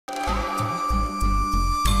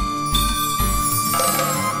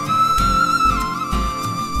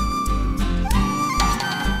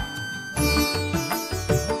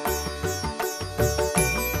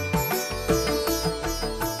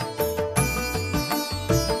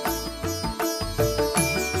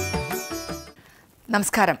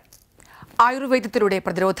നമസ്കാരം. ആയുർവേദത്തിലൂടെ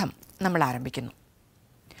പ്രതിരോധം നമ്മൾ ആരംഭിക്കുന്നു.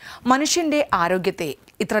 മനുഷ്യൻ്റെ ആരോഗ്യത്തെ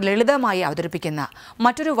ഇത്ര ലളിതമായി അവതരിപ്പിക്കുന്ന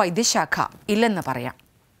മറ്റൊരു വൈദ്യശാഖ ഇല്ലെന്ന് പറയാം.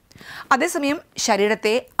 അതേസമയം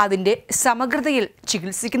ശരീരത്തെ അതിൻ്റെ സമഗ്രതയിൽ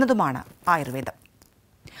ചികിത്സിക്കുന്നതുമാണ് ആയുർവേദം.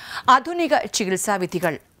 ആധുനിക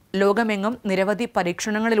ചികിത്സാവിധികൾ ലോകമെങ്ങും നിരവധി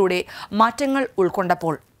പരീക്ഷണങ്ങളിലൂടെ മാറ്റങ്ങൾ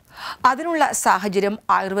ഉൾക്കൊണ്ടപ്പോൾ അതിനുള്ള സാഹചര്യം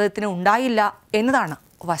ആയുർവേദത്തിന് ഉണ്ടായില്ല എന്നതാണ്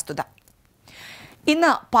വസ്തുത.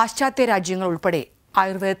 ഇന്ന് പാശ്ചാത്യ രാജ്യങ്ങൾ ഉൾപ്പെടെ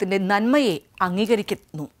ആയുർവേദത്തിൻ്റെ നന്മയെ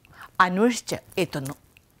അംഗീകരിക്കുന്നു, അന്വേഷിച്ച് എത്തുന്നു.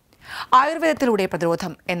 ആയുർവേദത്തിലൂടെ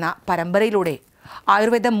പ്രതിരോധം എന്ന പരമ്പരയിലൂടെ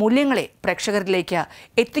ആയുർവേദ മൂല്യങ്ങളെ പ്രേക്ഷകരിലേക്ക്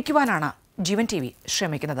എത്തിക്കുവാനാണ് ജീവൻ TV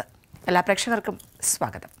ശ്രമിക്കുന്നത്. എല്ലാ പ്രേക്ഷകർക്കും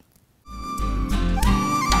സ്വാഗതം.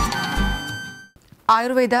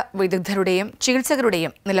 ആയുർവേദ വിദഗ്ധരുടെയും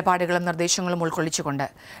ചികിത്സകരുടെയും നിലപാടുകളും നിർദ്ദേശങ്ങളും ഉൾക്കൊള്ളിച്ചുകൊണ്ട്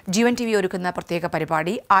ജീവൻ TV ഒരുക്കുന്ന പ്രത്യേക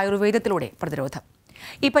പരിപാടി ആയുർവേദത്തിലൂടെ പ്രതിരോധം.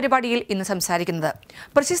 ഈ പരിപാടിയിൽ ഇന്ന് സംസാരിക്കുന്നത്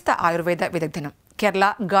പ്രശസ്ത Ayurveda വിദഗ്ധനും Kerala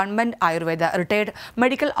government Ayurveda retired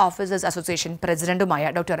medical officers association പ്രസിഡന്റുമായ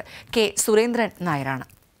ഡോക്ടർ കെ സുരേന്ദ്രൻ നായരാണ്.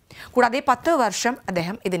 കൂടാതെ 10 വർഷം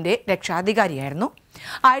അദ്ദേഹം ഇതിൻ്റെ രക്ഷാധികാരിയായിരുന്നു.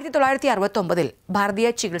 1969 ഭാരതീയ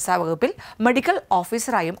ചികിത്സാ വകുപ്പിൽ മെഡിക്കൽ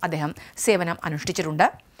ഓഫീസറായും അദ്ദേഹം സേവനം അനുഷ്ഠിച്ചിട്ടുണ്ട്.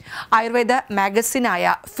 ആയുർവേദ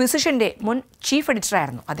മാഗസിനായ ഫിസിഷ്യൻ്റെ മുൻ ചീഫ്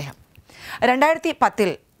എഡിറ്ററായിരുന്നു അദ്ദേഹം.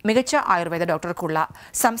 2010 മികച്ച ആയുർവേദ ഡോക്ടർക്കുള്ള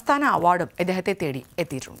സംസ്ഥാന അവാർഡും ഇദ്ദേഹത്തെ തേടി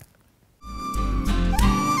എത്തിയിട്ടുണ്ട്.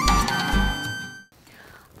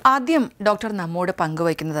 ആദ്യം ഡോക്ടർ നമ്മോട്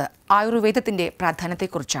പങ്കുവയ്ക്കുന്നത് ആയുർവേദത്തിൻ്റെ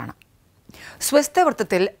പ്രാധാന്യത്തെക്കുറിച്ചാണ്.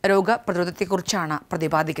 സ്വസ്ഥവൃത്തത്തിൽ രോഗപ്രതിരോധത്തെക്കുറിച്ചാണ്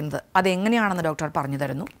പ്രതിപാദിക്കുന്നത്. അതെങ്ങനെയാണെന്ന് ഡോക്ടർ പറഞ്ഞു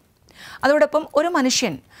തരുന്നു. അതോടൊപ്പം ഒരു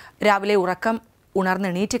മനുഷ്യൻ രാവിലെ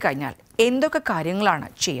ഉണർന്നെണീറ്റ് കഴിഞ്ഞാൽ എന്തൊക്കെ കാര്യങ്ങളാണ്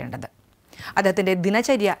ചെയ്യേണ്ടത്, അദ്ദേഹത്തിൻ്റെ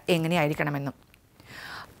ദിനചര്യ എങ്ങനെയായിരിക്കണമെന്നും,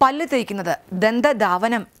 പല്ല് തേയ്ക്കുന്നത്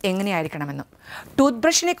ദന്തധാവനം എങ്ങനെയായിരിക്കണമെന്നും, ടൂത്ത്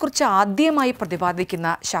ബ്രഷിനെക്കുറിച്ച് ആദ്യമായി പ്രതിപാദിക്കുന്ന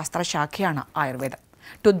ശാസ്ത്രശാഖയാണ് ആയുർവേദം.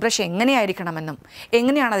 ടൂത്ത് ബ്രഷ് എങ്ങനെയായിരിക്കണമെന്നും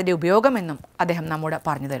എങ്ങനെയാണ് അതിൻ്റെ ഉപയോഗമെന്നും അദ്ദേഹം നമ്മോട്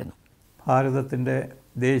പറഞ്ഞു തരുന്നു. ഭാരതത്തിൻ്റെ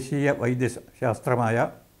ദേശീയ വൈദ്യശാസ്ത്രമായ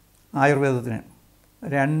ആയുർവേദത്തിന്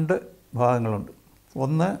 2 ഭാഗങ്ങളുണ്ട്.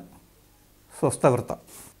 ഒന്ന് സ്വസ്ഥവൃത്തം,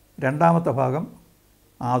 രണ്ടാമത്തെ ഭാഗം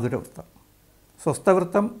ആതുരവൃത്തം.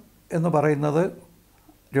 സ്വസ്ഥവൃത്തം എന്ന് പറയുന്നത്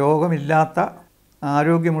രോഗമില്ലാത്ത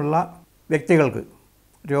ആരോഗ്യമുള്ള വ്യക്തികൾക്ക്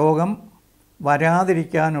രോഗം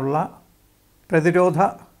വരാതിരിക്കാനുള്ള പ്രതിരോധ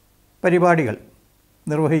പരിപാടികൾ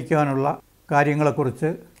നിർവഹിക്കാനുള്ള കാര്യങ്ങളെക്കുറിച്ച്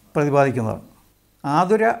പ്രതിപാദിക്കുന്നതാണ്.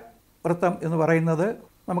 ആതുരവൃത്തം എന്ന് പറയുന്നത്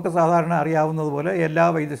നമുക്ക് സാധാരണ അറിയാവുന്നതുപോലെ എല്ലാ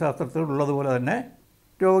വൈദ്യശാസ്ത്രത്തിലും ഉള്ളതുപോലെ തന്നെ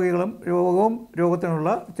രോഗവും രോഗത്തിനുള്ള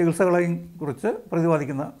ചികിത്സകളെയും കുറിച്ച്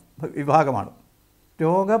പ്രതിപാദിക്കുന്ന വിഭാഗമാണ്.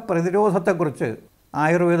 രോഗപ്രതിരോധത്തെക്കുറിച്ച്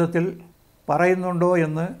ആയുർവേദത്തിൽ പറയുന്നുണ്ടോ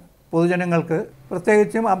എന്ന് പൊതുജനങ്ങൾക്ക്,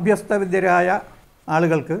 പ്രത്യേകിച്ചും അഭ്യസ്തവിദ്യരായ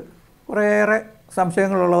ആളുകൾക്ക് കുറേയേറെ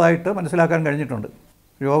സംശയങ്ങളുള്ളതായിട്ട് മനസ്സിലാക്കാൻ കഴിഞ്ഞിട്ടുണ്ട്.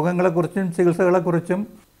 രോഗങ്ങളെക്കുറിച്ചും ചികിത്സകളെക്കുറിച്ചും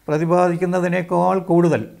പ്രതിപാദിക്കുന്നതിനേക്കാൾ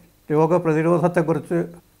കൂടുതൽ രോഗപ്രതിരോധത്തെക്കുറിച്ച്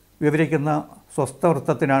വിവരിക്കുന്ന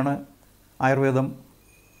സ്വസ്ഥവൃത്തത്തിനാണ് ആയുർവേദം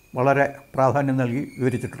വളരെ പ്രാധാന്യം നൽകി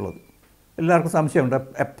വിവരിച്ചിട്ടുള്ളത്. എല്ലാവർക്കും സംശയമുണ്ട്,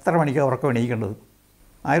 എത്ര മണിക്കാണ് ഉറക്കം എണീക്കേണ്ടത്.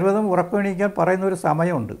 ആയുർവേദം ഉറക്കം എണീക്കാൻ പറയുന്ന ഒരു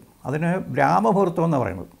സമയമുണ്ട്. അതിന് ബ്രാഹ്മമുഹൂർത്തം എന്ന്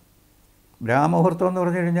പറയുന്നത്. ബ്രാഹ്മമുഹൂർത്തം എന്ന്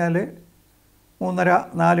പറഞ്ഞു കഴിഞ്ഞാൽ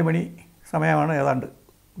 3:30-4 മണി സമയമാണ് ഏതാണ്ട്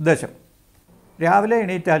ഉദ്ദേശം. രാവിലെ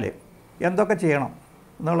എണീറ്റാൽ എന്തൊക്കെ ചെയ്യണം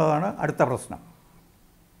എന്നുള്ളതാണ് അടുത്ത പ്രശ്നം.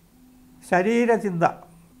 ശരീരചിന്ത,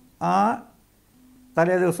 ആ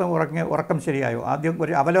തലേ ദിവസം ഉറക്കം ശരിയായോ, ആദ്യം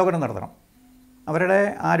ഒരു അവലോകനം നടത്തണം. അവരുടെ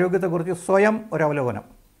ആരോഗ്യത്തെക്കുറിച്ച് സ്വയം ഒരു അവലോകനം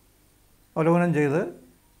ചെയ്ത്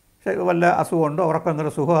വല്ല അസുഖമുണ്ടോ, ഉറക്കം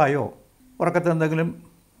എന്തെങ്കിലും സുഖമായോ, ഉറക്കത്തിൽ എന്തെങ്കിലും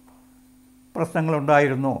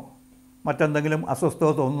പ്രശ്നങ്ങളുണ്ടായിരുന്നോ, മറ്റെന്തെങ്കിലും അസ്വസ്ഥത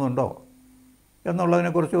തോന്നുന്നുണ്ടോ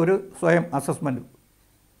എന്നുള്ളതിനെക്കുറിച്ച് ഒരു സ്വയം അസസ്മെൻറ്റ്,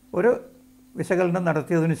 ഒരു വിശകലനം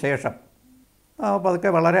നടത്തിയതിന് ശേഷം പതുക്കെ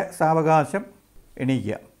വളരെ സാവകാശം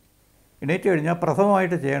എണീക്കുക. എണീറ്റ് കഴിഞ്ഞാൽ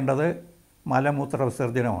പ്രഥമമായിട്ട് ചെയ്യേണ്ടത് മലമൂത്ര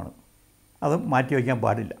വിസർജനമാണ്. അതും മാറ്റിവയ്ക്കാൻ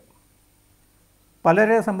പാടില്ല.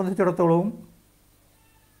 പലരെ സംബന്ധിച്ചിടത്തോളവും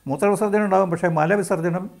മൂത്രവിസർജനം ഉണ്ടാകും, പക്ഷേ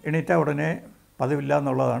മലവിസർജനം എണീറ്റ ഉടനെ പതിവില്ല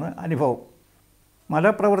എന്നുള്ളതാണ് അനുഭവം.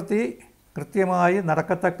 മലപ്രവൃത്തി കൃത്യമായി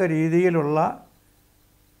നടക്കത്തക്ക രീതിയിലുള്ള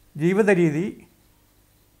ജീവിത രീതി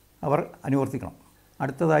അവർ അനുവർത്തിക്കണം.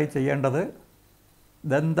 അടുത്തതായി ചെയ്യേണ്ടത്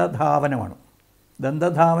ദന്തധാവനമാണ്.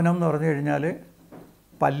 ദന്തധാവനം എന്ന് പറഞ്ഞു കഴിഞ്ഞാൽ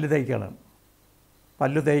പല്ല് തേയ്ക്കലാണ്.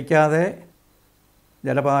 പല്ല് തേയ്ക്കാതെ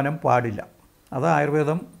ജലപാനം പാടില്ല. അത്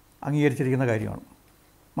ആയുർവേദം അംഗീകരിച്ചിരിക്കുന്ന കാര്യമാണ്.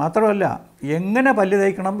 മാത്രമല്ല, എങ്ങനെ പല്ല്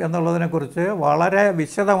തേയ്ക്കണം എന്നുള്ളതിനെക്കുറിച്ച് വളരെ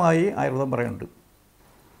വിശദമായി ആയുർവേദം പറയുന്നുണ്ട്.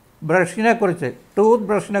 ടൂത്ത്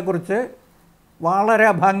ബ്രഷിനെക്കുറിച്ച് വളരെ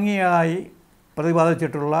ഭംഗിയായി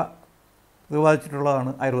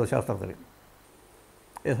പ്രതിപാദിച്ചിട്ടുള്ളതാണ് ആയുർവേദശാസ്ത്രത്തിൽ.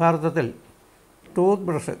 യഥാർത്ഥത്തിൽ ടൂത്ത്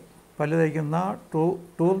ബ്രഷ്, പല്ല് തേയ്ക്കുന്ന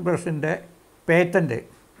ടൂത്ത് ബ്രഷിൻ്റെ പേറ്റൻറ്റ്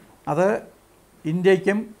അത്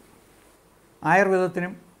ഇന്ത്യയ്ക്കും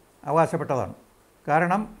ആയുർവേദത്തിനും അവകാശപ്പെട്ടതാണ്.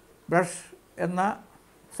 കാരണം ബ്രഷ് എന്ന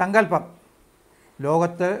സങ്കല്പം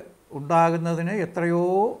ലോകത്ത് ഉണ്ടാകുന്നതിന് എത്രയോ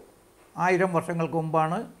 1000 വർഷങ്ങൾക്ക്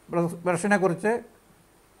മുമ്പാണ് ബ്രഷിനെക്കുറിച്ച്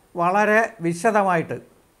വളരെ വിശദമായിട്ട്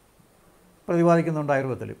പ്രതിപാദിക്കുന്നുണ്ട്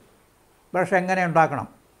ആയുർവേദത്തിൽ. ബ്രഷ് എങ്ങനെ ഉണ്ടാക്കണം,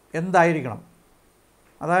 എന്തായിരിക്കണം,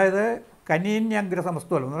 അതായത്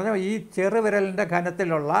കനീന്യഗ്രസമസ്തുവൽ എന്ന് പറഞ്ഞാൽ ഈ ചെറുവിരലിൻ്റെ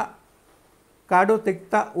ഘനത്തിലുള്ള കടു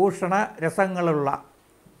തിക്ത ഊഷണ രസങ്ങളുള്ള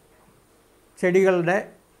ചെടികളുടെ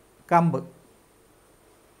കമ്പ്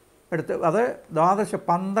എടുത്ത് അത്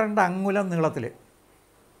 12 അങ്കുലം നീളത്തിൽ,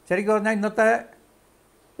 ശരിക്കും പറഞ്ഞാൽ ഇന്നത്തെ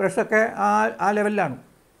ബ്രഷൊക്കെ ആ ലെവലിലാണ്.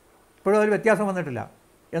 ഇപ്പോഴും ഒരു വ്യത്യാസം വന്നിട്ടില്ല.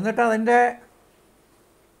 എന്നിട്ട് അതിൻ്റെ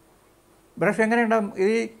ബ്രഷ് എങ്ങനെയുണ്ടാകും? ഈ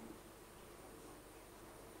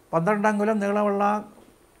 12 അങ്കുലം നീളമുള്ള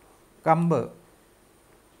കമ്പ്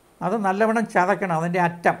അത് നല്ലവണ്ണം ചതയ്ക്കണം. അതിൻ്റെ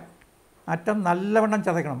അറ്റം നല്ലവണ്ണം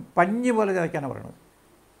ചതയ്ക്കണം. പഞ്ഞി പോലെ ചതയ്ക്കാനാണ് പറയുന്നത്.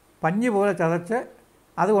 പഞ്ഞി പോലെ ചതച്ച്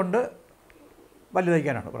അതുകൊണ്ട് പല്ല്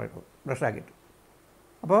തേക്കാനാണ് പറയുന്നത് ബ്രഷാക്കിയിട്ട്.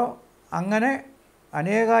 അപ്പോൾ അങ്ങനെ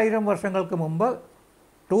അനേകായിരം വർഷങ്ങൾക്ക് മുമ്പ്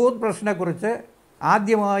ടൂത്ത് ബ്രഷിനെക്കുറിച്ച്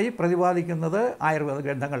ആദ്യമായി പ്രതിപാദിക്കുന്നത് ആയുർവേദ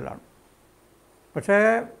ഗ്രന്ഥങ്ങളിലാണ്. പക്ഷേ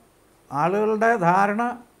ആളുകളുടെ ധാരണ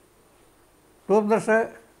ടൂത്ത് ബ്രഷ്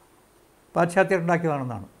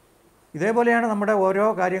പാശ്ചാത്യരുണ്ടാക്കിയതാണെന്നാണ്. ഇതേപോലെയാണ് നമ്മുടെ ഓരോ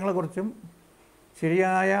കാര്യങ്ങളെക്കുറിച്ചും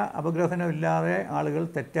ശരിയായ അപഗ്രഥനമില്ലാതെ ആളുകൾ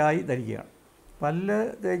തെറ്റായി ധരിക്കുകയാണ്. പല്ല്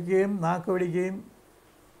തേക്കുകയും നാക്ക് പിടിക്കുകയും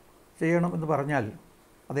ചെയ്യണമെന്ന് പറഞ്ഞാൽ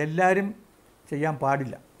അതെല്ലാവരും ചെയ്യാൻ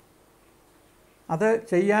പാടില്ല. അത്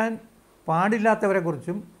ചെയ്യാൻ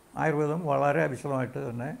പാടില്ലാത്തവരെക്കുറിച്ചും ആയുർവേദം വളരെ വിശദമായിട്ട്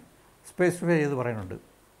തന്നെ സ്പെസിഫൈ ചെയ്ത് പറയുന്നുണ്ട്.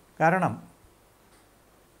 കാരണം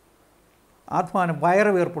ആത്മാനം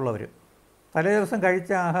വയറ് വീർപ്പുള്ളവർ, തലേ ദിവസം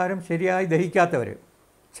കഴിച്ച ആഹാരം ശരിയായി ദഹിക്കാത്തവർ,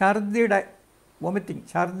 ഛർദിയുടെ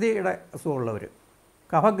അസുഖമുള്ളവർ,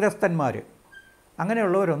 കഫഗ്രസ്തന്മാർ,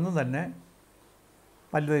 അങ്ങനെയുള്ളവരൊന്നും തന്നെ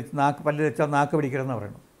പല്ല് തേച്ചാൽ നാക്ക് പിടിക്കരുതെന്ന്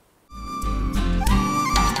പറയുന്നു.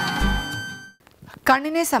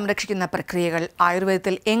 കണ്ണിനെ സംരക്ഷിക്കുന്ന പ്രക്രിയകൾ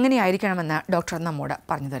ആയുർവേദത്തിൽ എങ്ങനെയായിരിക്കണമെന്ന് ഡോക്ടർ നമ്മോട്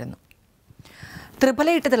പറഞ്ഞു തരുന്നു.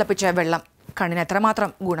 ത്രിഫലയിട്ട് തിളപ്പിച്ച വെള്ളം കണ്ണിന്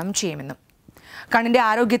എത്രമാത്രം ഗുണം ചെയ്യുമെന്നും, കണ്ണിൻ്റെ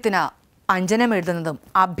ആരോഗ്യത്തിന് അഞ്ജനം എഴുതുന്നതും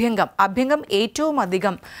അഭ്യംഗം ഏറ്റവും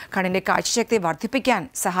അധികം കണ്ണിൻ്റെ കാഴ്ചശക്തി വർദ്ധിപ്പിക്കാൻ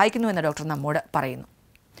സഹായിക്കുന്നുവെന്ന് ഡോക്ടർ നമ്മോട് പറയുന്നു.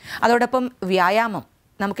 അതോടൊപ്പം വ്യായാമം,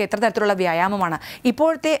 നമുക്ക് എത്ര തരത്തിലുള്ള വ്യായാമമാണ്,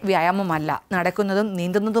 ഇപ്പോഴത്തെ വ്യായാമമല്ല, നടക്കുന്നതും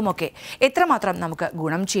നീന്തുന്നതുമൊക്കെ എത്രമാത്രം നമുക്ക്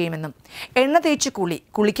ഗുണം ചെയ്യുമെന്നും, എണ്ണ തേച്ച്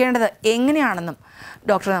കുളിക്കേണ്ടത് എങ്ങനെയാണെന്നും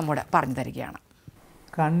ഡോക്ടർ നമ്മോട് പറഞ്ഞു തരികയാണ്.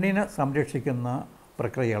 കണ്ണിനെ സംരക്ഷിക്കുന്ന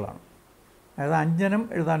പ്രക്രിയകളാണ്. അതായത് അഞ്ജനം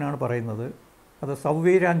എഴുതാനാണ് പറയുന്നത്. അത്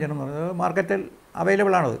സൗവീരാഞ്ജനം എന്ന് പറയുന്നത് മാർക്കറ്റിൽ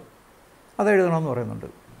അവൈലബിളാണത്, അത് എഴുതണമെന്ന് പറയുന്നുണ്ട്.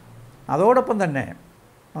 അതോടൊപ്പം തന്നെ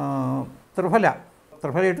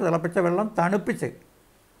ത്രിഫലയിട്ട് തിളപ്പിച്ച വെള്ളം തണുപ്പിച്ച്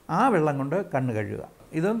ആ വെള്ളം കൊണ്ട് കണ്ണ് കഴുകുക,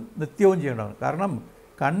 ഇതും നിത്യവും ചെയ്യേണ്ടതാണ്. കാരണം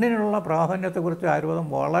കണ്ണിനുള്ള പ്രാധാന്യത്തെക്കുറിച്ച് ആയുർവേദം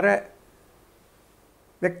വളരെ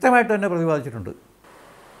വ്യക്തമായിട്ട് തന്നെ പ്രതിപാദിച്ചിട്ടുണ്ട്.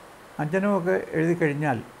 അഞ്ജനമൊക്കെ എഴുതി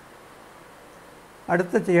കഴിഞ്ഞാൽ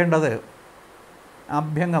അടുത്ത് ചെയ്യേണ്ടത്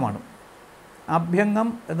അഭ്യംഗമാണ്. അഭ്യംഗം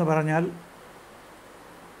എന്ന് പറഞ്ഞാൽ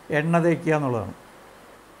എണ്ണ തേക്കുക എന്നുള്ളതാണ്.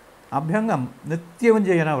 അഭ്യംഗം നിത്യവും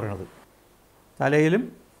ചെയ്യാനാണ് പറയുന്നത്. തലയിലും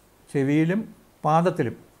ചെവിയിലും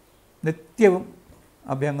പാദത്തിലും നിത്യവും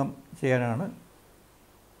അഭ്യംഗം ചെയ്യാനാണ്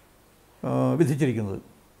വിധിച്ചിരിക്കുന്നത്.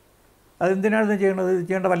 അതെന്തിനാണ് ഇത് ചെയ്യുന്നത്? ഇത്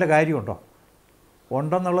ചെയ്യേണ്ട വല്ല കാര്യമുണ്ടോ?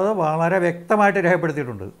 ഉണ്ടെന്നുള്ളത് വളരെ വ്യക്തമായിട്ട്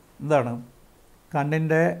രേഖപ്പെടുത്തിയിട്ടുണ്ട്. എന്താണ്?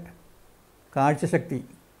 കണ്ണിൻ്റെ കാഴ്ചശക്തി,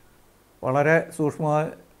 വളരെ സൂക്ഷ്മമായ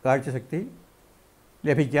കാഴ്ചശക്തി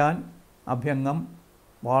ലഭിക്കാൻ അഭ്യംഗം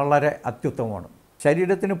വളരെ അത്യുത്തമമാണ്.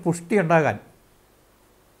 ശരീരത്തിന് പുഷ്ടി ഉണ്ടാകാൻ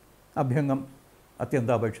അഭ്യംഗം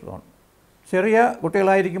അത്യന്താപേക്ഷിതമാണ്. ചെറിയ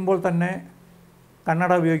കുട്ടികളായിരിക്കുമ്പോൾ തന്നെ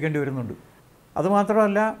കണ്ണട ഉപയോഗിക്കേണ്ടി വരുന്നുണ്ട്.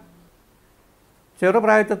 അതുമാത്രമല്ല,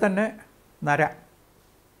 ചെറുപ്രായത്തിൽ തന്നെ നര,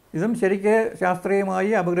 ഇതും ശരിക്ക്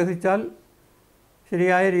ശാസ്ത്രീയമായി അപഗ്രഥിച്ചാൽ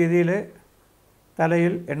ശരിയായ രീതിയിൽ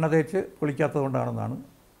തലയിൽ എണ്ണ തേച്ച് കുളിക്കാത്തതുകൊണ്ടാണെന്നാണ്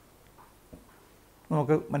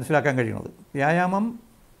നമുക്ക് മനസ്സിലാക്കാൻ കഴിയുന്നത്. വ്യായാമം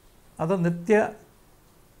അത് നിത്യ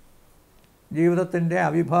ജീവിതത്തിൻ്റെ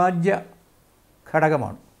അവിഭാജ്യ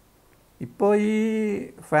ഘടകമാണ്. ഇപ്പോൾ ഈ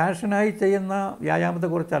ഫാഷനായി ചെയ്യുന്ന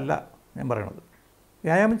വ്യായാമത്തെക്കുറിച്ചല്ല ഞാൻ പറയണത്.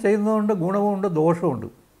 വ്യായാമം ചെയ്യുന്നതുകൊണ്ട് ഗുണവുമുണ്ട് ദോഷവുമുണ്ട്.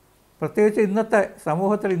 പ്രത്യേകിച്ച് ഇന്നത്തെ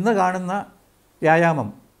സമൂഹത്തിൽ ഇന്ന് കാണുന്ന വ്യായാമം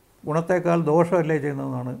ഗുണത്തേക്കാൾ ദോഷമല്ലേ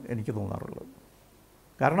ചെയ്യുന്നതെന്നാണ് എനിക്ക് തോന്നാറുള്ളത്.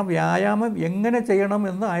 കാരണം വ്യായാമം എങ്ങനെ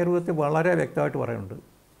ചെയ്യണമെന്ന് ആയുർവേദത്തിൽ വളരെ വ്യക്തമായിട്ട് പറയുന്നുണ്ട്.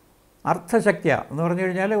 അർത്ഥശക്തിയ എന്ന് പറഞ്ഞു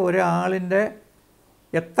കഴിഞ്ഞാൽ ഒരാളിൻ്റെ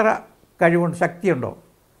എത്ര കഴിവുണ്ട്, ശക്തിയുണ്ടോ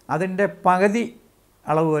അതിൻ്റെ പകുതി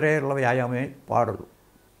അളവ് വരെയുള്ള വ്യായാമമേ പാടുള്ളൂ.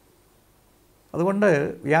 അതുകൊണ്ട്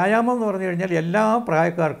വ്യായാമം എന്ന് പറഞ്ഞു കഴിഞ്ഞാൽ എല്ലാ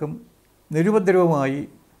പ്രായക്കാർക്കും നിരുപദ്രവമായി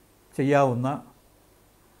ചെയ്യാവുന്ന,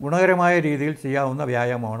 ഗുണകരമായ രീതിയിൽ ചെയ്യാവുന്ന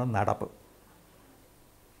വ്യായാമമാണ് നടപ്പ്.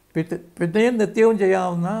 പിന്നെയും നിത്യവും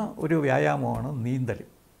ചെയ്യാവുന്ന ഒരു വ്യായാമമാണ് നീന്തൽ.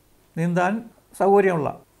 നീന്താൻ സൗകര്യമുള്ള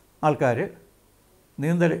ആൾക്കാർ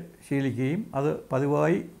നീന്തൽ ശീലിക്കുകയും അത്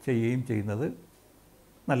പതിവായി ചെയ്യുകയും ചെയ്യുന്നത്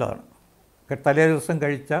നല്ലതാണ്. തലേ ദിവസം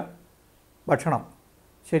കഴിച്ച ഭക്ഷണം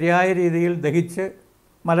ശരിയായ രീതിയിൽ ദഹിച്ച്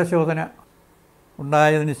മലശോധന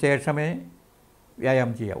ഉണ്ടായതിന് ശേഷമേ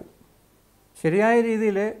വ്യായാമം ചെയ്യാവൂ. ശരിയായ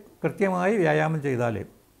രീതിയിൽ കൃത്യമായി വ്യായാമം ചെയ്താൽ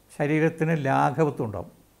ശരീരത്തിന് ലാഘവത്വം ഉണ്ടാവും,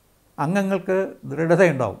 അംഗങ്ങൾക്ക്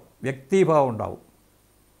ദൃഢതയുണ്ടാവും, വ്യക്തിഭാവം ഉണ്ടാവും,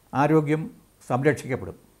 ആരോഗ്യം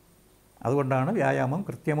സംരക്ഷിക്കപ്പെടും. അതുകൊണ്ടാണ് വ്യായാമം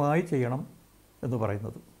കൃത്യമായി ചെയ്യണം എന്ന്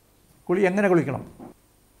പറയുന്നത്. എങ്ങനെ കുളിക്കണം?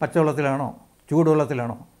 പച്ചവെള്ളത്തിലാണോ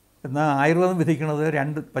ചൂടുവെള്ളത്തിലാണോ? എന്നാൽ ആയുർവേദം വിധിക്കുന്നത്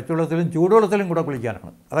 2 പച്ചവെള്ളത്തിലും ചൂടുവെള്ളത്തിലും കൂടെ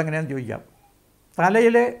കുളിക്കാനാണ്. അതെങ്ങനെയാണെന്ന് ചോദിക്കാം.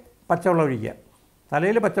 തലയിൽ പച്ചവെള്ളം ഒഴിക്കുക,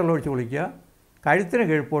 തലയിൽ പച്ചവെള്ളം ഒഴിച്ച് കുളിക്കുക, കഴുത്തിന്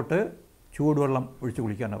കീഴ്പോട്ട് ചൂടുവെള്ളം ഒഴിച്ച്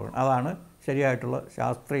കുളിക്കാനാണ് പറയുന്നത്. അതാണ് ശരിയായിട്ടുള്ള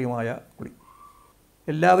ശാസ്ത്രീയമായ കുളി.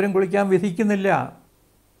 എല്ലാവരും കുളിക്കാൻ വിധിക്കുന്നില്ല.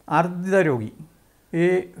 അർദ്ധിത രോഗി, ഈ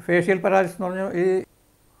ഫേഷ്യൽ പാരാലിസിസ് എന്ന് പറഞ്ഞാൽ ഈ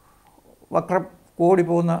വക്രം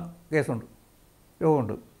കോടിപ്പോകുന്ന കേസുണ്ട്,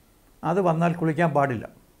 രോഗമുണ്ട്. അത് വന്നാൽ കുളിക്കാൻ പാടില്ല.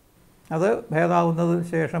 അത് ഭേദമാവുന്നത്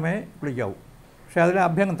ശേഷമേ കുളിക്കാവൂ. പക്ഷേ അതിൽ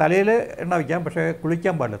അഭ്യംഗം തലയിൽ എണ്ണ വയ്ക്കാം, പക്ഷേ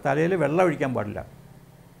കുളിക്കാൻ പാടില്ല, തലയിൽ വെള്ളം ഒഴിക്കാൻ പാടില്ല.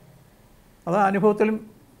 അത് അനുഭവത്തിലും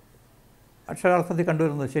അക്ഷരാർത്ഥത്തിൽ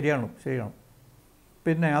കണ്ടുവരുന്നത് ശരിയാണ്.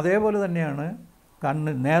 പിന്നെ അതേപോലെ തന്നെയാണ്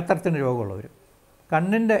നേത്രത്തിന് രോഗമുള്ളവർ,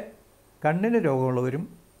 കണ്ണിന് രോഗമുള്ളവരും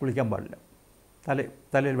കുളിക്കാൻ പാടില്ല,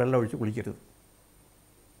 തലയിൽ വെള്ളം ഒഴിച്ച് കുളിക്കരുത്.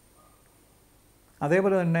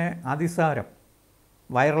 അതേപോലെ തന്നെ അതിസാരം,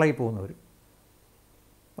 വയറിളായി പോകുന്നവർ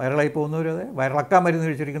അതെ വയറിളക്കാൻ മരുന്ന്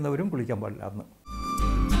കഴിച്ചിരിക്കുന്നവരും കുളിക്കാൻ പാടില്ല. അന്ന്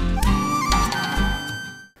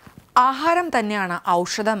ആഹാരം തന്നെയാണ്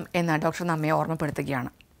ഔഷധം എന്ന് ഡോക്ടർ നമ്മെ ഓർമ്മപ്പെടുത്തുകയാണ്.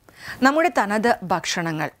 നമ്മുടെ തനത്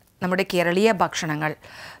ഭക്ഷണങ്ങൾ, നമ്മുടെ കേരളീയ ഭക്ഷണങ്ങൾ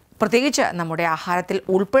പ്രത്യേകിച്ച് നമ്മുടെ ആഹാരത്തിൽ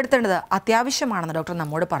ഉൾപ്പെടുത്തേണ്ടത് അത്യാവശ്യമാണെന്ന് ഡോക്ടർ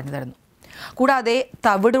നമ്മോട് പറഞ്ഞു തരുന്നു. കൂടാതെ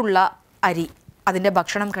തവിടുള്ള അരി അതിൻ്റെ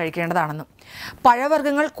ഭക്ഷണം കഴിക്കേണ്ടതാണെന്നും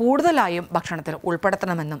പഴവർഗ്ഗങ്ങൾ കൂടുതലായും ഭക്ഷണത്തിൽ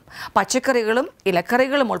ഉൾപ്പെടുത്തണമെന്നും പച്ചക്കറികളും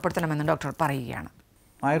ഇലക്കറികളും ഉൾപ്പെടുത്തണമെന്നും ഡോക്ടർ പറയുകയാണ്.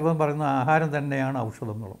 ആയുർവേദം പറയുന്ന ആഹാരം തന്നെയാണ്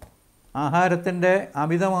ഔഷധം എന്നുള്ളത്. ആഹാരത്തിൻ്റെ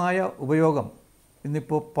അമിതമായ ഉപയോഗം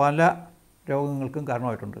ഇന്നിപ്പോൾ പല രോഗങ്ങൾക്കും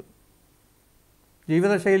കാരണമായിട്ടുണ്ട്.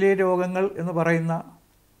 ജീവിതശൈലി രോഗങ്ങൾ എന്ന് പറയുന്ന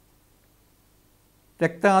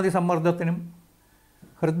രക്താതിസമ്മർദ്ദത്തിനും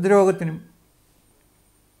ഹൃദ്രോഗത്തിനും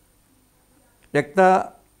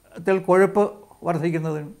രക്തത്തിൽ കൊഴുപ്പ്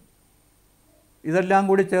വർദ്ധിക്കുന്നതിനും ഇതെല്ലാം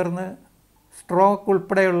കൂടി ചേർന്ന് സ്ട്രോക്ക്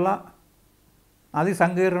ഉൾപ്പെടെയുള്ള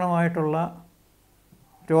അതിസങ്കീർണമായിട്ടുള്ള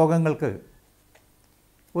രോഗങ്ങൾക്ക്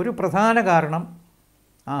ഒരു പ്രധാന കാരണം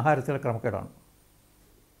ആഹാരത്തിലെ ക്രമക്കേടാണ്.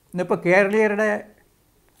 ഇന്നിപ്പോൾ കേരളീയരുടെ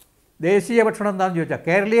ദേശീയ ഭക്ഷണം എന്താണെന്ന് ചോദിച്ചാൽ,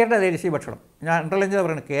 കേരളീയരുടെ ദേശീയ ഭക്ഷണം, ഞാൻ അണ്ടർലൈൻ ചെയ്ത്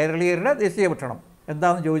പറയുന്നത് കേരളീയരുടെ ദേശീയ ഭക്ഷണം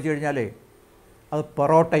എന്താണെന്ന് ചോദിച്ചു കഴിഞ്ഞാൽ അത്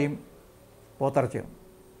പൊറോട്ടയും പോത്തിറച്ചിയാണ്.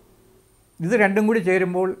 ഇത് രണ്ടും കൂടി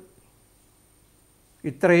ചേരുമ്പോൾ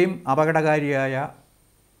ഇത്രയും അപകടകാരിയായ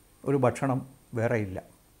ഒരു ഭക്ഷണം വേറെയില്ല.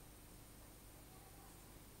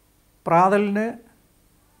 പ്രാതലിന്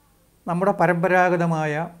നമ്മുടെ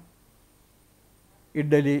പരമ്പരാഗതമായ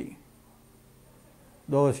ഇഡ്ഡലി,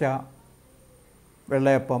 ദോശ,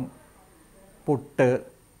 വെള്ളയപ്പം,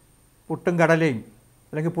 പുട്ടും കടലയും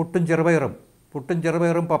അല്ലെങ്കിൽ പുട്ടും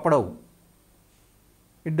ചെറുപയറും പപ്പടവും,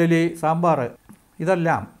 ഇഡ്ഡലി, സാമ്പാർ,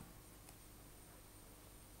 ഇതെല്ലാം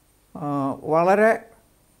വളരെ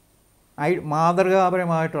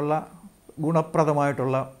മാതൃകാപരമായിട്ടുള്ള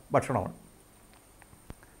ഗുണപ്രദമായിട്ടുള്ള ഭക്ഷണമാണ്.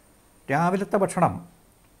 രാവിലത്തെ ഭക്ഷണം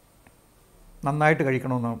നന്നായിട്ട്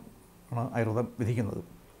കഴിക്കണമെന്നാണ് ആയുർവേദം വിധിക്കുന്നത്.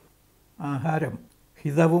 ആഹാരം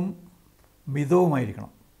ഹിതവും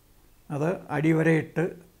മിതവുമായിരിക്കണം. അത് അടിവരയിട്ട്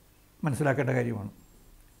മനസ്സിലാക്കേണ്ട കാര്യമാണ്.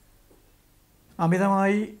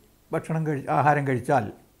 അമിതമായി ആഹാരം കഴിച്ചാൽ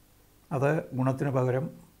അത് ഗുണത്തിന് പകരം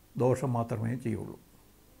ദോഷം മാത്രമേ ചെയ്യുള്ളൂ.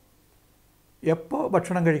 എപ്പോൾ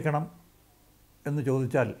ഭക്ഷണം കഴിക്കണം എന്ന്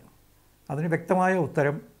ചോദിച്ചാൽ അതിന് വ്യക്തമായ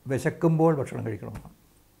ഉത്തരം വിശക്കുമ്പോൾ ഭക്ഷണം കഴിക്കണമെന്നാണ്.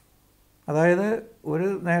 അതായത് ഒരു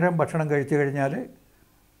നേരം ഭക്ഷണം കഴിച്ചു കഴിഞ്ഞാൽ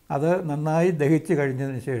അത് നന്നായി ദഹിച്ച്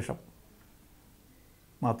കഴിഞ്ഞതിന് ശേഷം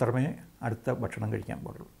മാത്രമേ അടുത്ത ഭക്ഷണം കഴിക്കാൻ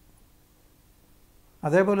പാടുള്ളൂ.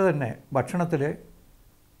 അതേപോലെ തന്നെ ഭക്ഷണത്തിൽ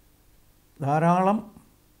ധാരാളം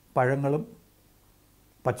പഴങ്ങളും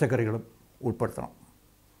പച്ചക്കറികളും ഉൾപ്പെടുത്തണം.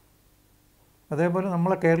 അതേപോലെ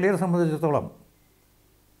നമ്മളെ കേരളീയരെ സംബന്ധിച്ചിടത്തോളം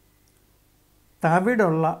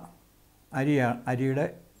തവിടുള്ള അരിയുടെ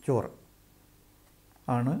ചോറ്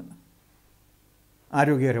ആണ്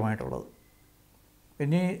ആരോഗ്യകരമായിട്ടുള്ളത്.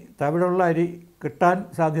 ഇനി തവിടുള്ള അരി കിട്ടാൻ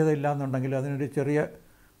സാധ്യതയില്ല എന്നുണ്ടെങ്കിൽ അതിനൊരു ചെറിയ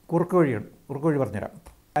കുറുക്ക് വഴി പറഞ്ഞുതരാം.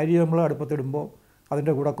 അരി നമ്മൾ അടുപ്പത്തിടുമ്പോൾ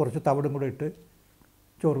അതിൻ്റെ കൂടെ കുറച്ച് തവിടും കൂടെ ഇട്ട്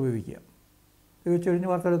ചോറ് വേവിക്കുക. വേവിച്ച് കഴിഞ്ഞ്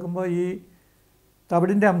വറുത്തെടുക്കുമ്പോൾ ഈ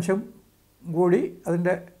തവിടിൻ്റെ അംശം കൂടി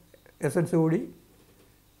അതിൻ്റെ എസൻസ് കൂടി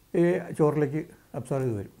ഈ ചോറിലേക്ക് അബ്സോർവ്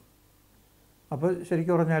ചെയ്ത് വരും. അപ്പോൾ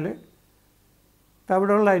ശരിക്കും പറഞ്ഞാൽ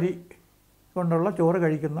തവിടുള്ള അരി കൊണ്ടുള്ള ചോറ്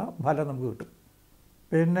കഴിക്കുന്ന ഫലം നമുക്ക് കിട്ടും.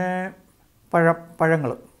 പിന്നെ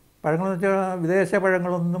പഴങ്ങളെന്ന് വെച്ചാൽ വിദേശ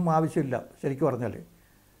പഴങ്ങളൊന്നും ആവശ്യമില്ല ശരിക്കും പറഞ്ഞാൽ.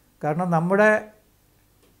 കാരണം നമ്മുടെ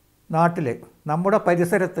നാട്ടിൽ നമ്മുടെ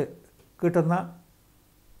പരിസരത്ത് കിട്ടുന്ന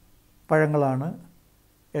പഴങ്ങളാണ്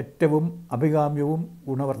ഏറ്റവും അഭികാമ്യവും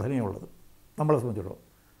ഗുണവർദ്ധനയുള്ളത് നമ്മളെ സംബന്ധിച്ചിടത്തോളം.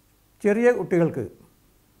 ചെറിയ കുട്ടികൾക്ക്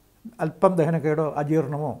അല്പം ദഹനക്കേടോ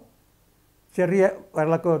അജീർണമോ ചെറിയ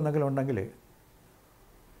വയറിളക്കമോ എന്തെങ്കിലും ഉണ്ടെങ്കിൽ,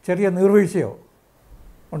 ചെറിയ നീർവീഴ്ചയോ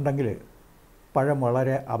ഉണ്ടെങ്കിൽ പഴം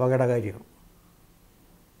വളരെ അപകടകാരിയാണ്.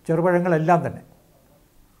 ചെറുപഴങ്ങളെല്ലാം തന്നെ.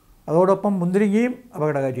 അതോടൊപ്പം മുന്തിരിങ്ങയും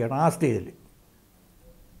അപകടകാരിയാണ് ആ സ്റ്റേജിൽ.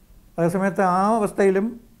 അതേസമയത്ത് ആ അവസ്ഥയിലും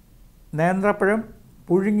നേന്ത്രപ്പഴം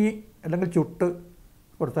പുഴുങ്ങി അല്ലെങ്കിൽ ചുട്ട്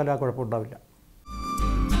കൊടുത്താൽ ആ കുഴപ്പമുണ്ടാവില്ല.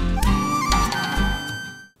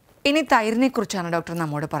 ഇനി തൈരിനെ കുറിച്ചാണ് ഡോക്ടർ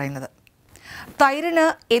നമ്മോട് പറയുന്നത്. തൈരിന്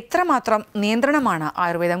എത്രമാത്രം നിയന്ത്രണമാണ്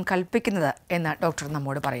ആയുർവേദം കൽപ്പിക്കുന്നത് എന്ന് ഡോക്ടർ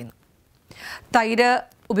നമ്മോട് പറയുന്നു. തൈര്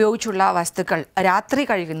ഉപയോഗിച്ചുള്ള വസ്തുക്കൾ രാത്രി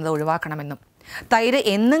കഴിക്കുന്നത് ഒഴിവാക്കണമെന്നും, തൈര്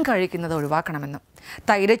എന്നും കഴിക്കുന്നത് ഒഴിവാക്കണമെന്നും,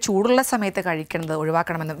 തൈര് ചൂടുള്ള സമയത്ത് കഴിക്കുന്നത്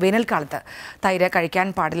ഒഴിവാക്കണമെന്നും, വേനൽക്കാലത്ത് തൈര് കഴിക്കാൻ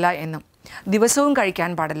പാടില്ല എന്നും, ദിവസവും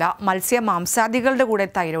കഴിക്കാൻ പാടില്ല, മാംസാദികളുടെ കൂടെ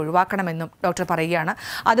തൈര് ഒഴിവാക്കണമെന്നും ഡോക്ടർ പറയുകയാണ്.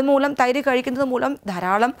 അതുമൂലം തൈര് കഴിക്കുന്നത് മൂലം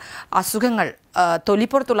ധാരാളം അസുഖങ്ങൾ,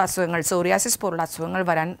 തൊലിപ്പുറത്തുള്ള അസുഖങ്ങൾ, സോറിയാസിസ് പോലുള്ള അസുഖങ്ങൾ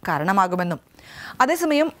വരാൻ കാരണമാകുമെന്നും,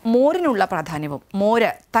 അതേസമയം മോരിനുള്ള പ്രാധാന്യവും,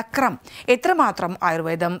 മോര്, തക്രം എത്രമാത്രം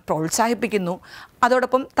ആയുർവേദം പ്രോത്സാഹിപ്പിക്കുന്നു,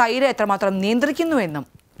 അതോടൊപ്പം തൈര് എത്രമാത്രം നിയന്ത്രിക്കുന്നു എന്നും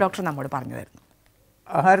ഡോക്ടർ നമ്മോട് പറഞ്ഞു തരുന്നു.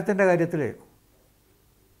 ആഹാരത്തിൻ്റെ കാര്യത്തിൽ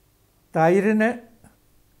തൈരിന്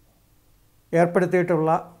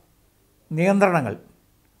ഏർപ്പെടുത്തിയിട്ടുള്ള നിയന്ത്രണങ്ങൾ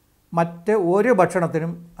മറ്റ് ഒരു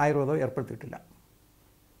ഭക്ഷണത്തിനും ആയുർവേദം ഏർപ്പെടുത്തിയിട്ടില്ല.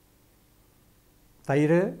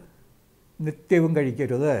 തൈര് നിത്യവും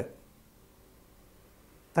കഴിക്കരുത്,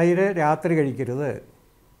 തൈര് രാത്രി കഴിക്കരുത്,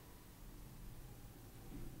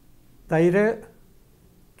 തൈര്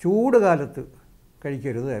ചൂട് കാലത്ത്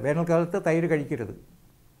കഴിക്കരുത്, വേനൽക്കാലത്ത് തൈര് കഴിക്കരുത്,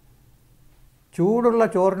 ചൂടുള്ള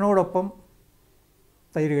ചോറിനോടൊപ്പം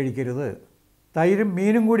തൈര് കഴിക്കരുത്, തൈരും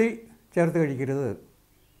മീനും കൂടി ചേർത്ത് കഴിക്കരുത്.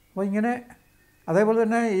 അപ്പോൾ ഇങ്ങനെ, അതേപോലെ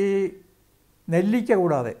തന്നെ ഈ നെല്ലിക്ക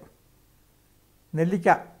കൂടാതെ,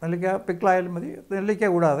 നെല്ലിക്ക പിക്കിളായാലും മതി, നെല്ലിക്ക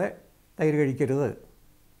കൂടാതെ തൈര് കഴിക്കരുത്.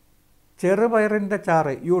 ചെറുപയറിൻ്റെ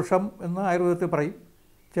ചാറ്, യൂഷം എന്ന് ആയുർവേദത്തിൽ പറയും,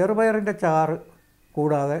 ചെറുപയറിൻ്റെ ചാറ്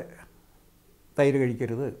കൂടാതെ തൈര്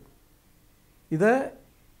കഴിക്കരുത്. ഇത്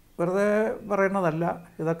വെറുതെ പറയുന്നതല്ല,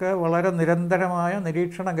 ഇതൊക്കെ വളരെ നിരന്തരമായ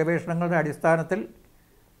നിരീക്ഷണ ഗവേഷണങ്ങളുടെ അടിസ്ഥാനത്തിൽ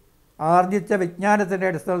ആർജിച്ച വിജ്ഞാനത്തിൻ്റെ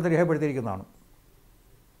അടിസ്ഥാനത്തിൽ രേഖപ്പെടുത്തിയിരിക്കുന്നതാണ്.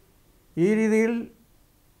 ഈ രീതിയിൽ,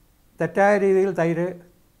 തെറ്റായ രീതിയിൽ തൈര്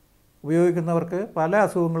ഉപയോഗിക്കുന്നവർക്ക് പല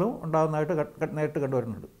അസുഖങ്ങളും ഉണ്ടാകുന്നതായിട്ട് നേരിട്ട്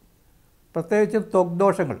കണ്ടുവരുന്നുണ്ട്. പ്രത്യേകിച്ചും ത്വക്ക്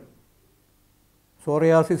ദോഷങ്ങൾ,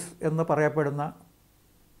 സോറിയാസിസ് എന്ന് പറയപ്പെടുന്ന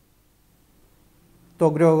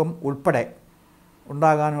ത്വക്ക് രോഗം ഉൾപ്പെടെ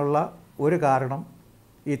ഉണ്ടാകാനുള്ള ഒരു കാരണം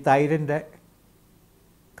ഈ തൈരിൻ്റെ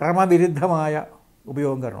ക്രമവിരുദ്ധമായ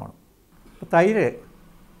ഉപയോഗം കാരണമാണ്. തൈര്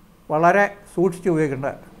വളരെ സൂക്ഷിച്ച് ഉപയോഗിക്കേണ്ട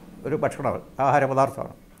ഒരു ഭക്ഷണമാണ്, ആഹാര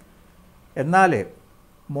പദാർത്ഥമാണ്. എന്നാൽ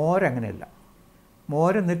മോരങ്ങനെയല്ല.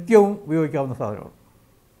 മോര് നിത്യവും ഉപയോഗിക്കാവുന്ന സാധനമാണ്.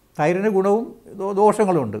 തൈരിന് ഗുണവും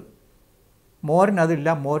ദോഷങ്ങളുമുണ്ട്, മോരിനതില്ല.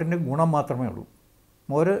 മോരിന് ഗുണം മാത്രമേ ഉള്ളൂ.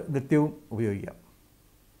 മോര് നിത്യവും ഉപയോഗിക്കാം.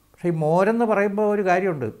 പക്ഷേ ഈ മോരെന്ന് പറയുമ്പോൾ ഒരു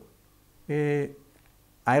കാര്യമുണ്ട്. ഈ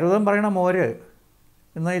ആയുർവേദം പറയണ മോര്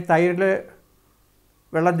ഇന്ന് ഈ തൈരിൽ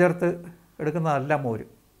വെള്ളം ചേർത്ത് എടുക്കുന്നതല്ല മോര്.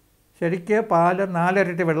 ശരിക്ക് പാല് 4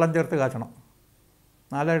 ഇരട്ടി വെള്ളം ചേർത്ത് കാച്ചണം.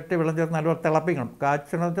 4 ഇരട്ടി വെള്ളം ചേർത്ത് നല്ലപോലെ തിളപ്പിക്കണം.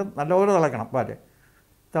 കാച്ചണത് നല്ലപോലെ തിളയ്ക്കണം. പാല്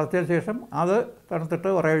തിളച്ചതിന് ശേഷം അത് തണുത്തിട്ട്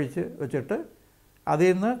ഉറയൊഴിച്ച് വെച്ചിട്ട്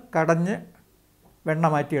അതിൽ നിന്ന് കടഞ്ഞ് വെണ്ണ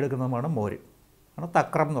മാറ്റിയെടുക്കുന്നതുമാണ് മോര്. ആണ്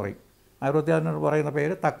തക്രം എന്ന് പറയും. ആയുർവേദത്തിൽ പറയുന്ന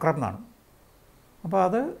പേര് തക്രം എന്നാണ്. അപ്പോൾ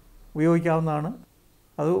അത് ഉപയോഗിക്കാവുന്നതാണ്.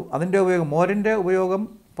 അതിൻ്റെ ഉപയോഗം, മോരിൻ്റെ ഉപയോഗം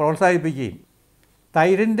പ്രോത്സാഹിപ്പിക്കുകയും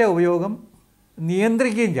തൈരിൻ്റെ ഉപയോഗം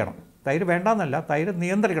നിയന്ത്രിക്കുകയും ചെയ്യണം. തൈര് വേണ്ടെന്നല്ല, തൈര്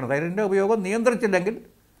നിയന്ത്രിക്കണം. തൈരിൻ്റെ ഉപയോഗം നിയന്ത്രിച്ചില്ലെങ്കിൽ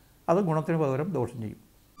അത് ഗുണത്തിന് പകരം ദോഷം ചെയ്യും.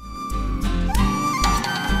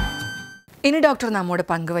 ഇനി ഡോക്ടർ നമ്മോട്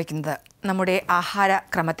പങ്കുവയ്ക്കുന്നത് നമ്മുടെ ആഹാര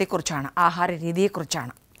ക്രമത്തെക്കുറിച്ചാണ്, ആഹാര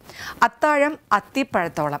രീതിയെക്കുറിച്ചാണ്. അത്താഴം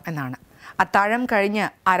അത്തിപ്പഴത്തോളം എന്നാണ്. അത്താഴം കഴിഞ്ഞ്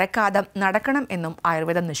അരക്കാതം നടക്കണം എന്നും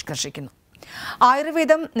ആയുർവേദം നിഷ്കർഷിക്കുന്നു.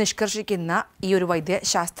 ആയുർവേദം നിഷ്കർഷിക്കുന്ന ഈ ഒരു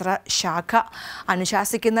വൈദ്യശാസ്ത്ര ശാഖ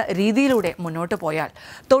അനുശാസിക്കുന്ന രീതിയിലൂടെ മുന്നോട്ട് പോയാൽ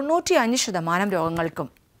 95% രോഗങ്ങൾക്കും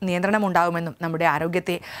നിയന്ത്രണമുണ്ടാകുമെന്നും നമ്മുടെ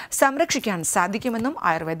ആരോഗ്യത്തെ സംരക്ഷിക്കാൻ സാധിക്കുമെന്നും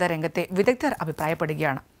ആയുർവേദ രംഗത്തെ വിദഗ്ധർ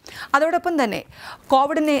അഭിപ്രായപ്പെടുകയാണ്. അതോടൊപ്പം തന്നെ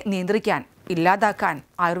കോവിഡിനെ നിയന്ത്രിക്കാൻ ഇല്ലാതാക്കാൻ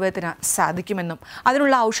ആയുർവേദത്തിന് സാധിക്കുമെന്നും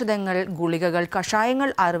അതിനുള്ള ഔഷധങ്ങൾ, ഗുളികകൾ, കഷായങ്ങൾ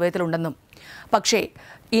ആയുർവേദത്തിലുണ്ടെന്നും പക്ഷേ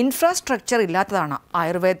ഇൻഫ്രാസ്ട്രക്ചർ ഇല്ലാത്തതാണ്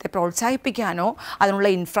ആയുർവേദത്തെ പ്രോത്സാഹിപ്പിക്കാനോ അതിനുള്ള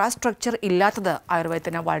ഇൻഫ്രാസ്ട്രക്ചർ ഇല്ലാത്തത്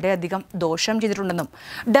ആയുർവേദത്തിന് വളരെയധികം ദോഷം ചെയ്തിട്ടുണ്ടെന്നും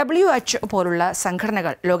WHO പോലുള്ള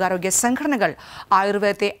സംഘടനകൾ, ലോകാരോഗ്യ സംഘടനകൾ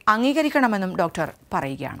ആയുർവേദത്തെ അംഗീകരിക്കണമെന്നും ഡോക്ടർ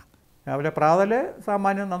പറയുകയാണ്. രാവിലെ പ്രാതൽ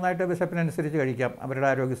സാമാന്യം നന്നായിട്ട് വിശപ്പിനനുസരിച്ച് കഴിക്കാം, അവരുടെ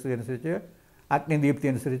ആരോഗ്യസ്ഥിതി അനുസരിച്ച്, അഗ്നിദീപ്തി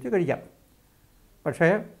അനുസരിച്ച് കഴിക്കാം. പക്ഷേ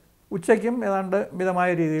ഉച്ചയ്ക്കും ഏതാണ്ട് മിതമായ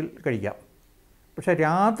രീതിയിൽ കഴിക്കാം. പക്ഷേ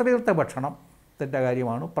രാത്രിയിലത്തെ ഭക്ഷണത്തിൻ്റെ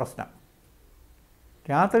കാര്യമാണ് പ്രശ്നം.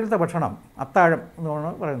 രാത്രിയിലത്തെ ഭക്ഷണം, അത്താഴം എന്നാണ്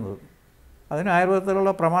പറയുന്നത്. അതിന്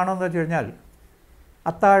ആയുർവേദത്തിലുള്ള പ്രമാണം എന്താ വെച്ച് കഴിഞ്ഞാൽ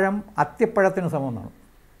അത്താഴം അത്തിപ്പഴത്തിന് സമമെന്നാണ്.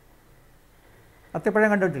 അത്തിപ്പഴം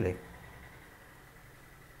കണ്ടിട്ടില്ലേ?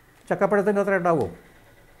 ചക്കപ്പഴത്തിൻ്റെ അത്ര ഉണ്ടാവുമോ?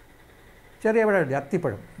 ചെറിയ പഴമില്ലേ,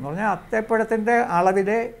 അത്തിപ്പഴം എന്ന് പറഞ്ഞാൽ അത്തിപ്പഴത്തിൻ്റെ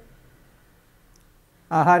അളവിലെ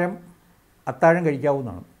ആഹാരം അത്താഴം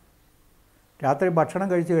കഴിക്കാവുന്നതാണ്. രാത്രി ഭക്ഷണം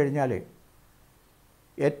കഴിച്ചു കഴിഞ്ഞാൽ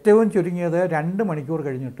ഏറ്റവും ചുരുങ്ങിയത് 2 മണിക്കൂർ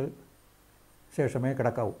കഴിഞ്ഞിട്ട് ശേഷമേ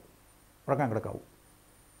ഉറങ്ങാൻ കിടക്കാവൂ.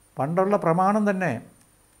 പണ്ടുള്ള പ്രമാണം തന്നെ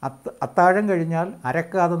അത്താഴം കഴിഞ്ഞാൽ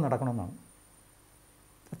അരക്കാതം നടക്കണമെന്നാണ്.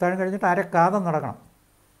 അത്താഴം കഴിഞ്ഞിട്ട് അരക്കാതം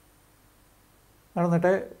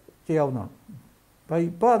നടന്നിട്ട് ചെയ്യാവുന്നതാണ്.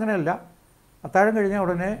 ഇപ്പോൾ അങ്ങനെയല്ല. അത്താഴം കഴിഞ്ഞാൽ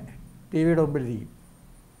ഉടനെ TV-യുടെ മുമ്പിലിരിക്കും,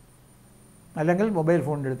 അല്ലെങ്കിൽ മൊബൈൽ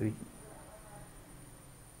ഫോണിൻ്റെ അടുത്തിരിക്കും,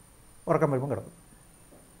 ഉറക്കം വരുമ്പം കിടക്കും.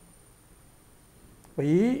 അപ്പോൾ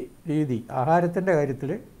ഈ രീതി, ആഹാരത്തിൻ്റെ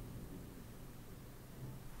കാര്യത്തിൽ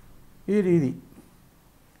ഈ രീതി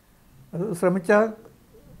അത് ശ്രമിച്ചാൽ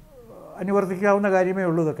അനുവർത്തിക്കാവുന്ന കാര്യമേ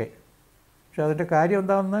ഉള്ളൂ ഇതൊക്കെ. പക്ഷെ അതിൻ്റെ കാര്യം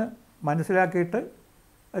എന്താണെന്ന് മനസ്സിലാക്കിയിട്ട്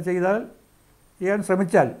അത് ചെയ്യാൻ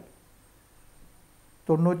ശ്രമിച്ചാൽ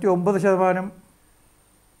 99%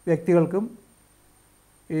 വ്യക്തികൾക്കും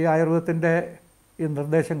ഈ ആയുർവേദത്തിൻ്റെ ഈ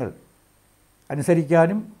നിർദ്ദേശങ്ങൾ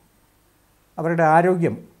അനുസരിക്കാനും അവരുടെ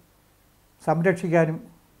ആരോഗ്യം സംരക്ഷിക്കാനും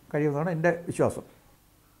കഴിയുമെന്നാണ് എൻ്റെ വിശ്വാസം.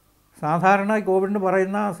 സാധാരണ കോവിഡിന്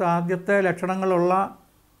പറയുന്ന ആദ്യത്തെ ലക്ഷണങ്ങളുള്ള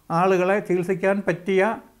ആളുകളെ ചികിത്സിക്കാൻ പറ്റിയ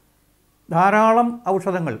ധാരാളം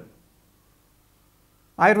ഔഷധങ്ങൾ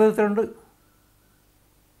ആയുർവേദത്തിലുണ്ട്.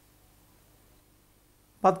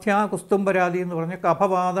 പഥ്യ കുസ്തുംബരാതി എന്ന് പറഞ്ഞ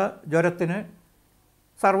കഫവാത ജ്വരത്തിന്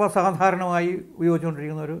സർവ്വസാധാരണമായി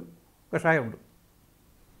ഉപയോഗിച്ചുകൊണ്ടിരിക്കുന്ന ഒരു കഷായമുണ്ട്.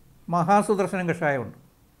 മഹാസുദർശനം കഷായമുണ്ട്.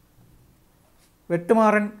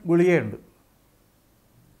 വെട്ടുമാറൻ ഗുളികയുണ്ട്.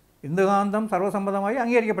 ഇന്ദുകാന്തം സർവ്വസമ്മതമായി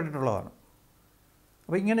അംഗീകരിക്കപ്പെട്ടിട്ടുള്ളതാണ്.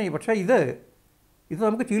 അപ്പോൾ ഇങ്ങനെ, പക്ഷേ ഇത്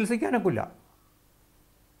നമുക്ക് ചികിത്സിക്കാനൊക്കില്ല.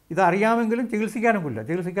 ഇതറിയാമെങ്കിലും ചികിത്സിക്കാനൊക്കില്ല.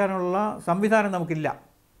 ചികിത്സിക്കാനുള്ള സംവിധാനം നമുക്കില്ല,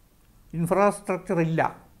 ഇൻഫ്രാസ്ട്രക്ചർ ഇല്ല.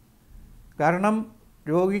 കാരണം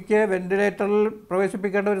രോഗിക്ക് വെൻറ്റിലേറ്ററിൽ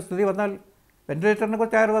പ്രവേശിപ്പിക്കേണ്ട ഒരു സ്ഥിതി വന്നാൽ വെൻറ്റിലേറ്ററിനെ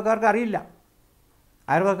കുറിച്ച് ആയുർവേദക്കാർക്ക് അറിയില്ല.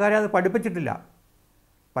 ആയുർവേദക്കാരെ അത് പഠിപ്പിച്ചിട്ടില്ല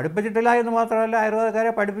എന്ന് മാത്രമല്ല,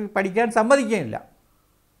 ആയുർവേദക്കാരെ പഠിക്കാൻ സമ്മതിക്കുകയില്ല.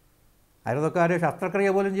 ആയുർവേദക്കാരെ ശസ്ത്രക്രിയ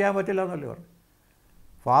പോലും ചെയ്യാൻ പറ്റില്ല എന്നല്ലേ പറഞ്ഞു.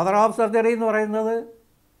 ഫാദർ ഓഫ് സർജറി എന്ന് പറയുന്നത്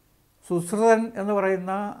സുശ്രുതൻ എന്ന്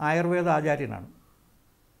പറയുന്ന ആയുർവേദ ആചാര്യനാണ്.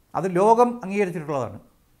 അത് ലോകം അംഗീകരിച്ചിട്ടുള്ളതാണ്.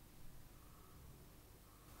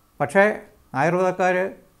 പക്ഷേ ആയുർവേദക്കാർ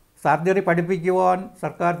സർജറി പഠിപ്പിക്കുവാൻ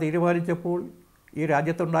സർക്കാർ തീരുമാനിച്ചപ്പോൾ ഈ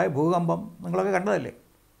രാജ്യത്തുണ്ടായ ഭൂകമ്പം നിങ്ങളൊക്കെ കണ്ടതല്ലേ.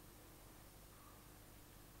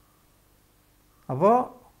 അപ്പോൾ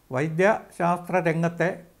വൈദ്യശാസ്ത്ര രംഗത്തെ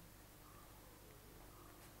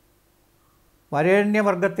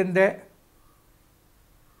വരേണ്യവർഗത്തിൻ്റെ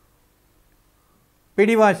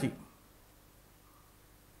പിടിവാശി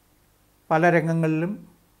പല രംഗങ്ങളിലും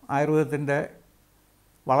ആയുർവേദത്തിൻ്റെ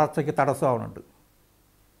വളർച്ചയ്ക്ക് തടസ്സമാവുന്നുണ്ട്.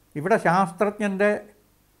 ഇവിടെ ശാസ്ത്രജ്ഞൻ്റെ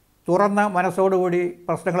തുറന്ന മനസ്സോടുകൂടി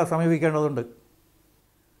പ്രശ്നങ്ങളെ സമീപിക്കേണ്ടതുണ്ട്.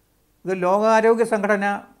 ഇത് ലോകാരോഗ്യ സംഘടന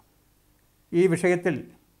ഈ വിഷയത്തിൽ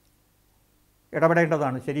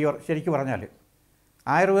ഇടപെടേണ്ടതാണ്. ശരിക്കു പറഞ്ഞാൽ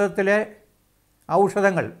ആയുർവേദത്തിലെ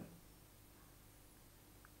ഔഷധങ്ങൾ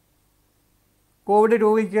കോവിഡ്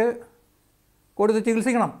രോഗിക്ക് കൊടുത്ത്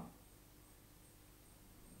ചികിത്സിക്കണം.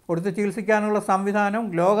 കൊടുത്ത് ചികിത്സിക്കാനുള്ള സംവിധാനം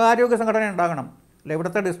ലോകാരോഗ്യ സംഘടന ഉണ്ടാകണം. അല്ല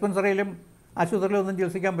ഇവിടുത്തെ ഡിസ്പെൻസറിയിലും ആശുപത്രിയിലും ഒന്നും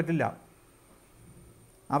ചികിത്സിക്കാൻ പറ്റില്ല.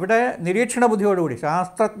 അവിടെ നിരീക്ഷണ ബുദ്ധിയോടുകൂടി,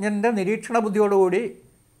 ശാസ്ത്രജ്ഞൻ്റെ നിരീക്ഷണ ബുദ്ധിയോടുകൂടി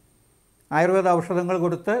ആയുർവേദ ഔഷധങ്ങൾ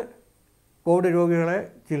കൊടുത്ത് കോവിഡ് രോഗികളെ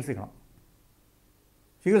ചികിത്സിക്കണം.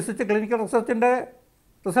 ചികിത്സിച്ച് ക്ലിനിക്കൽ റിസർച്ചിൻ്റെ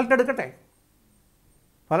റിസൾട്ട് എടുക്കട്ടെ.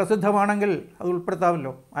 ഫലസിദ്ധമാണെങ്കിൽ അത്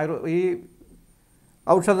ഉൾപ്പെടുത്താമല്ലോ. ഈ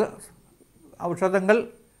ഔഷധങ്ങൾ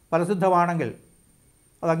ഫലസിദ്ധമാണെങ്കിൽ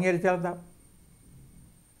അത് അംഗീകരിച്ചാൽ എന്താ?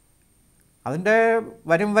 അതിൻ്റെ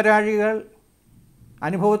വരാഴികൾ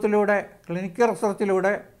അനുഭവത്തിലൂടെ, ക്ലിനിക്കൽ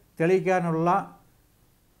റിസർച്ചിലൂടെ തെളിയിക്കാനുള്ള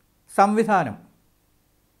സംവിധാനം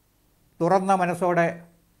തുറന്ന മനസ്സോടെ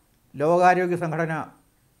ലോകാരോഗ്യ സംഘടന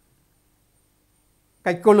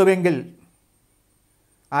കൈക്കൊള്ളുമെങ്കിൽ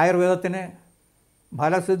ആയുർവേദത്തിന്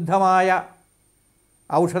ഫലസിദ്ധമായ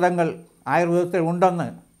ഔഷധങ്ങൾ ആയുർവേദത്തിൽ ഉണ്ടെന്ന്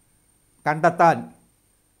കണ്ടെത്താൻ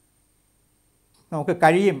നമുക്ക്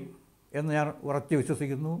കഴിയും എന്ന് ഞാൻ ഉറച്ചു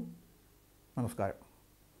വിശ്വസിക്കുന്നു. നമസ്കാരം.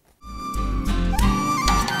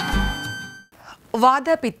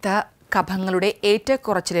 വാതപിത്ത കഫങ്ങളുടെ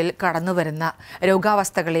ഏറ്റക്കുറച്ചിലിൽ കടന്നുവരുന്ന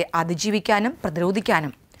രോഗാവസ്ഥകളെ അതിജീവിക്കാനും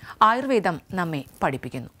പ്രതിരോധിക്കാനും ആയുർവേദം നമ്മെ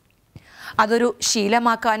പഠിപ്പിക്കുന്നു. അതൊരു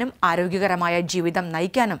ശീലമാക്കാനും ആരോഗ്യകരമായ ജീവിതം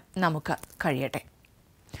നയിക്കാനും നമുക്ക് കഴിയട്ടെ.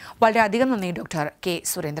 വളരെയധികം നന്ദി ഡോക്ടർ കെ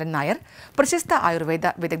സുരേന്ദ്രൻ നായർ, പ്രശസ്ത Ayurveda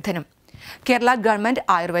വിദഗ്ധനും Kerala government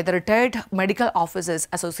Ayurveda retired medical officers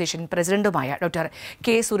association പ്രസിഡന്റുമായ ഡോക്ടർ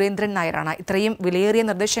കെ സുരേന്ദ്രൻ നായരാണ് ഇത്രയും വിലയേറിയ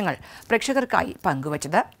നിർദ്ദേശങ്ങൾ പ്രേക്ഷകർക്കായി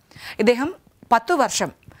പങ്കുവച്ചത്. ഇദ്ദേഹം 10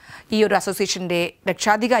 വർഷം ഈ ഒരു അസോസിയേഷൻ്റെ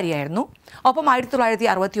രക്ഷാധികാരിയായിരുന്നു. ഒപ്പം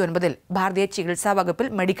 1969 ഭാരതീയ ചികിത്സാ വകുപ്പിൽ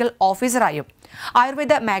മെഡിക്കൽ ഓഫീസറായും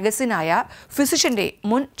ആയുർവേദ മാഗസിനായ ഫിസിഷ്യൻ്റെ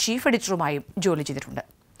മുൻ ചീഫ് എഡിറ്ററുമായും ജോലി ചെയ്തിട്ടുണ്ട്.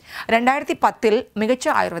 2010 മികച്ച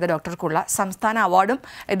ആയുർവേദ ഡോക്ടർക്കുള്ള സംസ്ഥാന അവാർഡും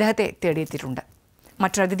ഇദ്ദേഹത്തെ തേടിയെത്തിയിട്ടുണ്ട്.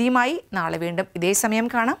 മറ്റൊരു അതിഥിയുമായി നാളെ വീണ്ടും ഇതേ സമയം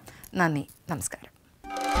കാണാം. നന്ദി, നമസ്കാരം.